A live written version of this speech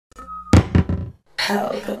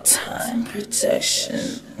Pelpa time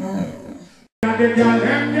protection.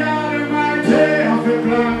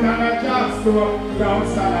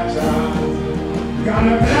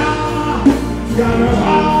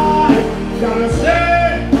 Gotta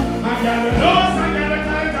stay, I gotta lose, I gotta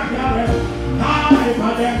tight, I gotta hide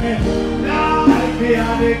for them, like me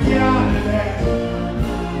and the girl there.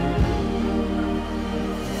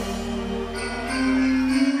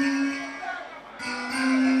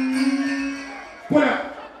 Put up,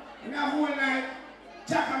 we have one night,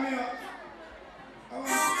 check me up.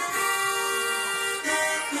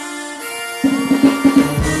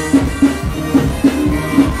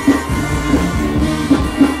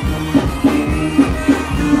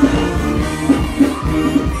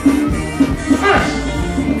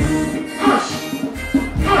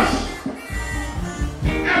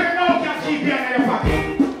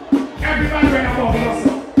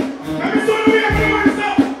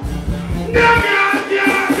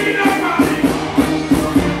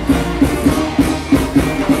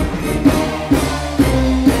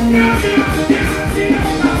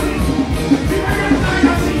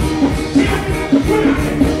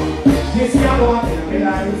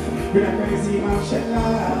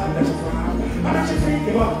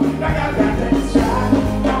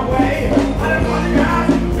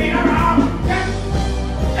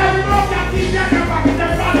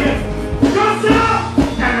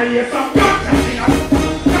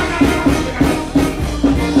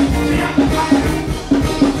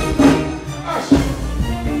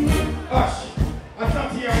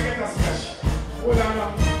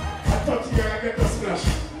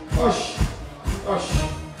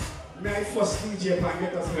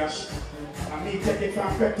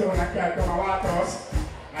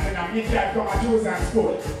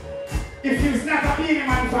 If you're not a Beenie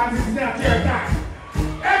Man fan, this is not your time.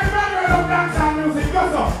 Everybody love dancehall music, go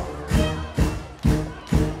so.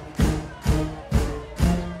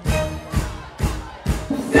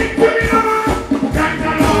 Sing to me, mama. Thank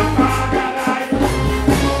the Lord for your life.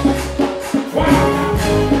 Wow.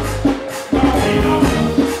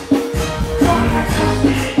 Don't let us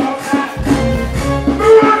speak of that. We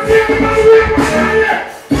want to see everybody win one here.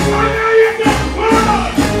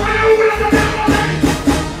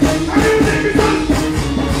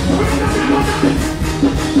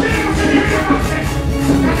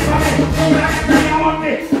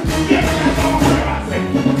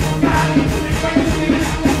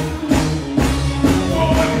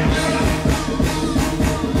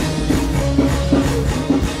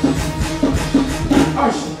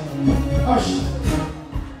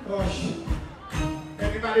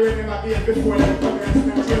 Anybody remember being before them come here and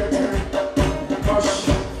snatch your turn? Hush.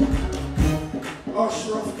 Hush,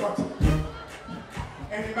 rough cut.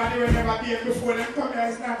 Anybody remember being before them come here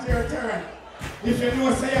and snatch your turn? If you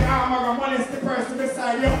know say your arm or molest the person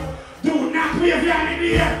beside you, do not wave your hand in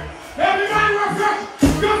the air. Everybody refresh.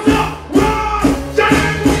 Come up.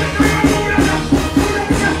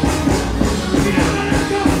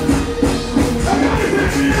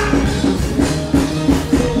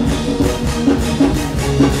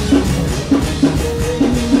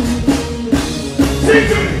 Sing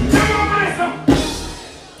to me! Come on, myself!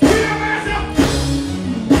 Come on, myself!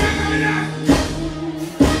 Come on, myself!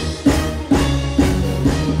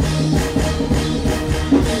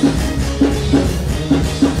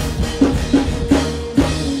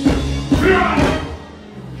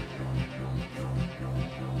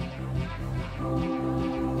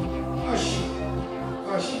 Hush!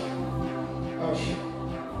 Hush! Hush!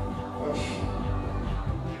 Hush!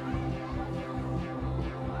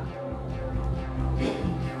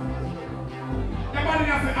 Nobody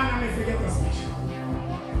knows the enemy forget the speech.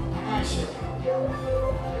 Alright, shit.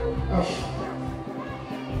 Hush.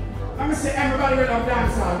 Let me say everybody will love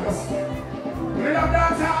dancehall. Just we love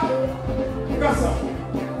dancehall. Go so.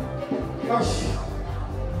 Hush.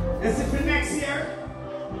 Let's see for next year,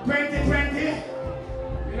 2020.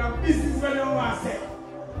 You know, business where you want to say.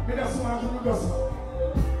 We just want to go so.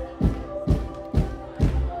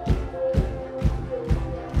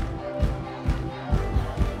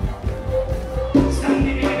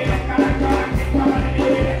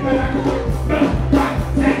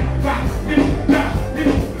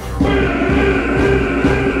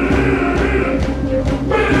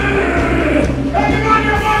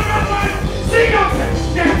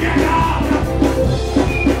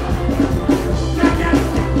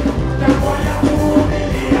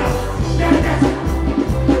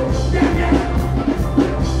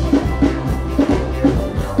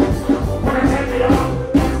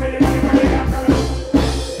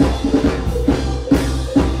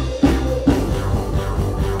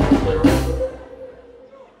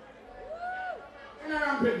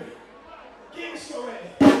 rapidly. King show ready.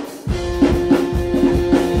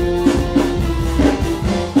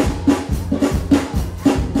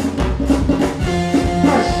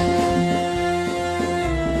 Hush.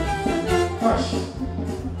 Hush.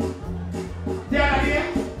 The other day,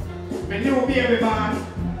 my new baby born,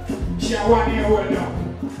 she a 1 year old now.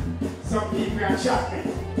 Some people are chat me.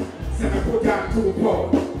 Say I put on 2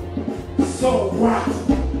 pounds. So what?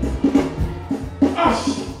 Hush.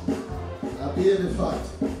 A baby fat.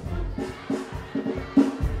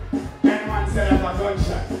 Anyone said that a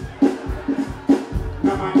gunshot?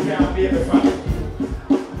 No man can't baby fat.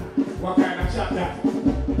 What kind of shot that?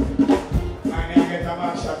 I need to get a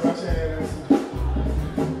bad shot. Watch it.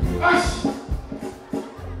 Hush!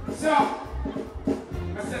 So,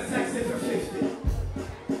 I said sexy for 50.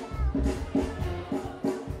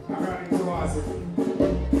 I'm running towards it.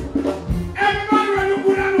 Everybody when you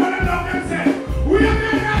put on one and love themselves, we are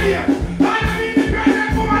men right here. I am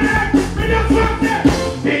independent woman there. We just fuck them.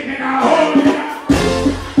 Big me now, hold me now.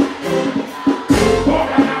 Hold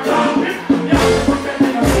on now, hold me. Yeah, put them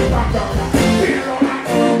in the same back down now. See it all like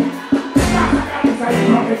that. That's the guy inside you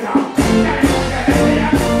rub it down. Yeah, you don't get it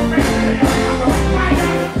here. Make sure you don't go. My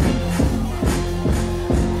God.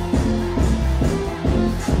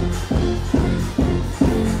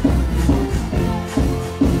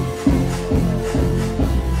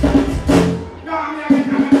 No, I'm not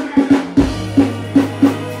getting it.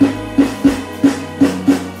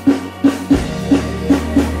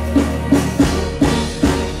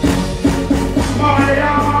 Molly,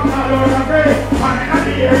 I'm not going to be. I'm not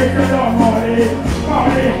here if you don't, Molly.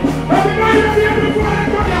 Molly. Everybody up here before I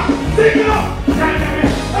come down. Sing it up. Tell me.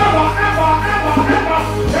 Ever, ever, ever, ever.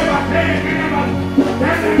 Never take me, never.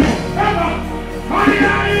 Tell me. Ever. Molly,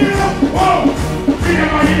 I'm here. Whoa. We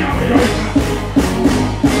never hear of you.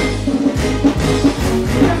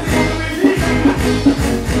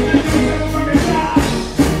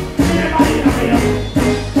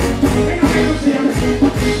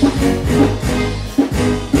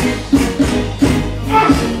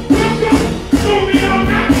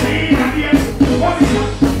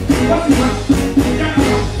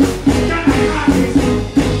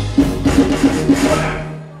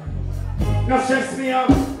 Now stress me up.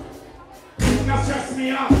 Now stress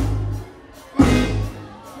me up. I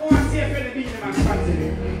want to see if the Beenie Man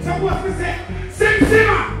continue. So what we say? Sing,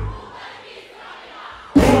 man.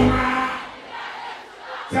 Oh man.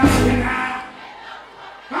 Talking now.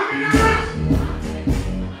 How many now?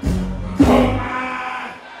 Oh man.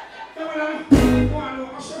 Come on,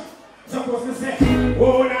 look, Usher. So what we say?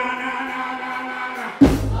 Oh na na na na na na.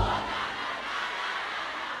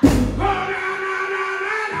 Oh na na na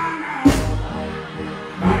na na na.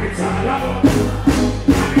 And it's all about. And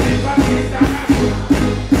it's Pakistan.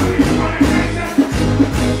 And it's politicians.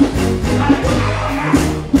 And it's all about.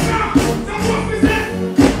 Now, so what we say?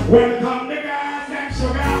 Welcome the girls and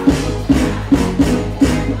sugar.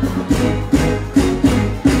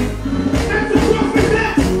 That's what we say.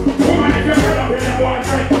 Woman, if you're fed up with your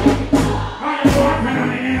boyfriend, or your boyfriend on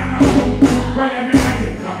the internet, well, everybody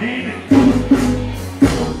come in.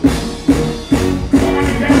 Woman,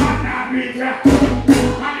 if you're hot now, beat ya.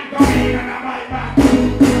 And it come in and I bite back.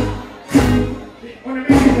 On the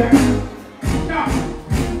baby there. Now,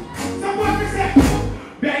 so what we say?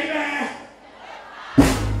 Baby,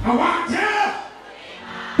 I want you.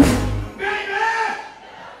 Baby,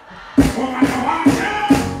 woman, I want you.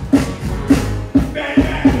 Baby,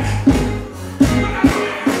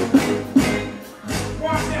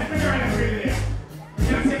 watch that figure in the video. You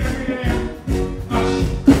don't see the video there? Hush.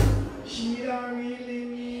 She don't really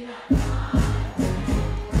need it.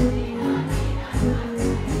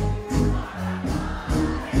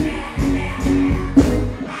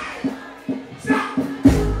 Stop! The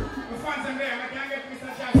fans are there. I can't get Mr.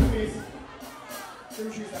 Child's face. So we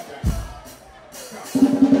choose that guy. Hush.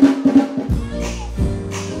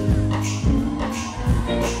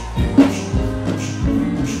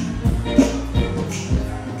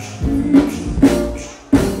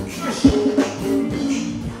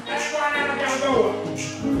 Everyone else can go.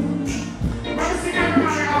 Let me see every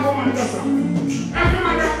man that have a woman does some. Every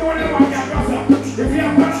man that have more than one can do some. If you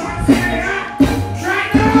have one say yeah, right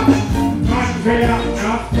now. Andrea,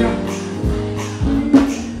 enough.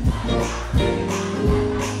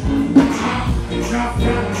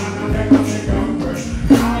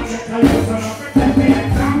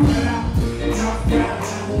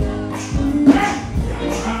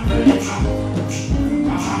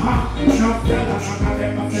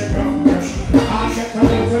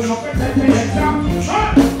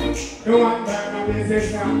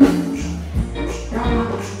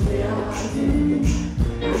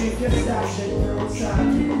 you start shaking, you won't start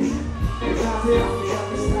keeping. Because you have to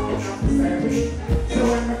understand service. So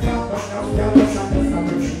when we talk about now, y'all just understand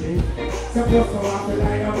what you need. Supposed to walk the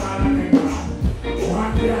line up all the time.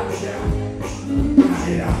 One girl, yeah.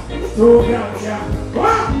 Two girls, yeah.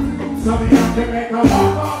 One! So we have to make a walk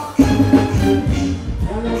up.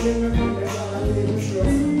 Y'all don't give me money, y'all don't give me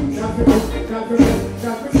shows. That's the book, that's the book,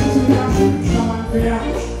 that's the book. Come on, fear.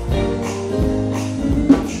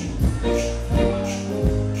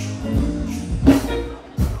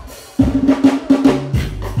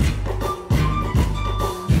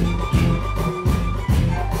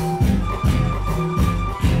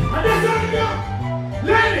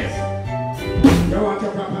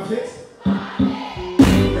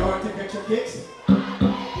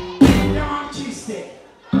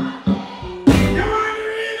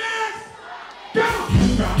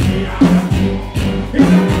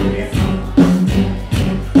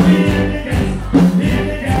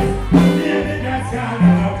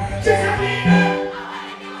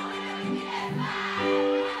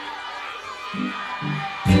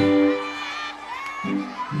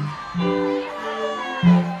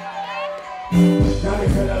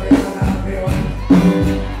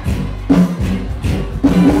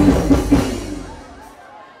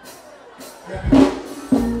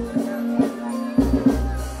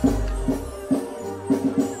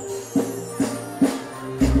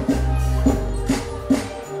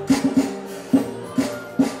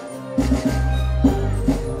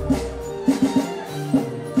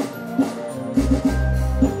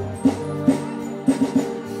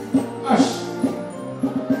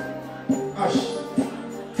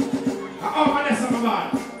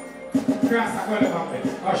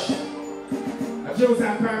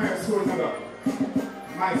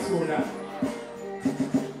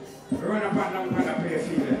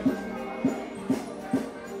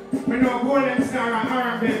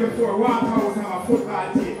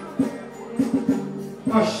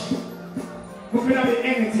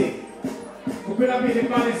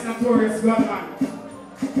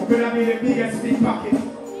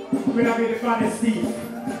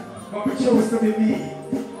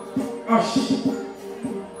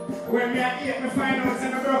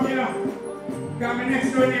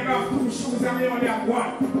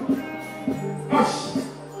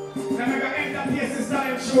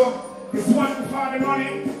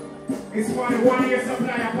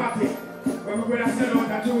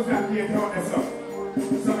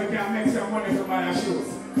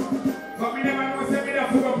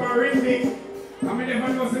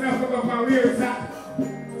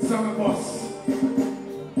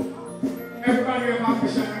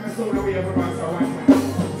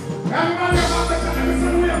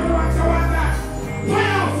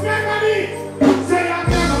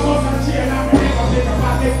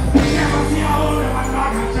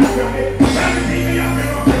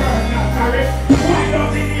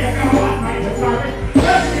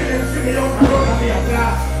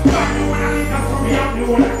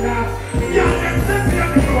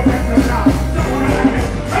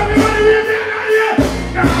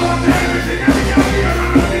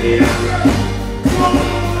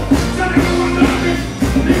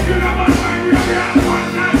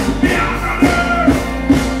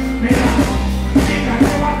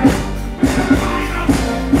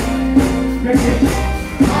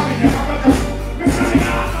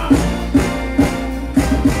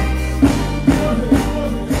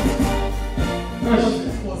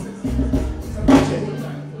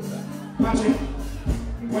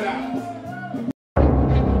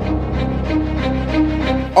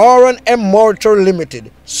 R&M Mortuary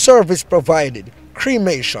Limited, service provided,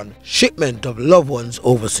 cremation, shipment of loved ones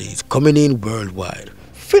overseas, coming in worldwide,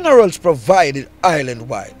 funerals provided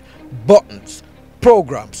island-wide, buttons,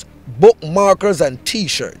 programs, bookmarkers and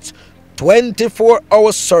t-shirts,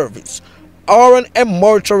 24-hour service. R&M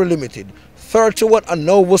Mortuary Limited, 31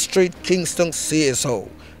 Anova Street, Kingston, CSO.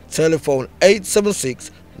 Telephone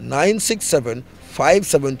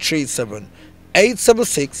 876-967-5737,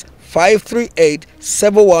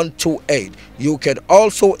 876-538-7128. You can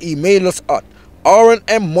also email us at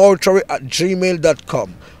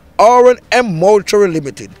rnmmortuary@gmail.com. R&M Mortuary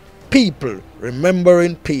Limited, people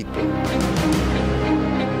remembering people.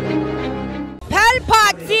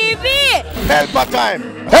 Pelpa TV! Pelpa time!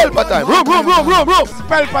 Pelpa time! Room!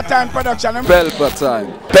 Pelpa time production. Pelpa time!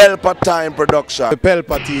 Pelpa time production. The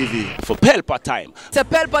Pelpa TV. For Pelpa time. It's a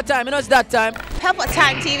Pelpa time, you know it's that time. Pelpa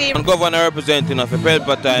time TV. I'm governor representing of a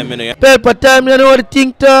Pelpa time, you know. Pelpa time, you know what you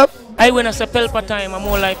think tough? I when I say Pelpa time, I'm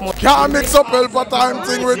more like more. Can't mix up Pelpa time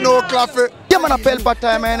thing with no coffee. Yeah, man, a Pelpa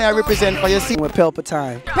time, and I represent for you. See, with Pelpa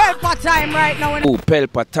time. Pelpa time right now. Oh,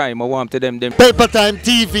 Pelpa time, I want to them. Pelpa time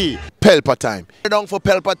TV. Pelpa time. Down for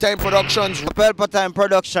Pelpa time productions. Pelpa time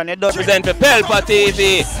production. It does Present for Pelpa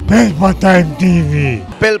TV. Pelpa time TV.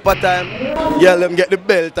 Pelpa time. Yeah, let them get the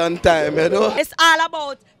belt on time, you know. It's all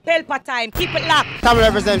about Pelpa time. Keep it locked. Come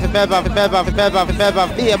represent for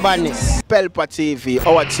Pelpa, be a badness. Pelpa TV,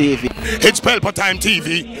 our TV. It's Pelpa time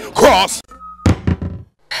TV. Cross.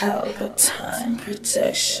 Pelpa time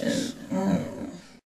protection.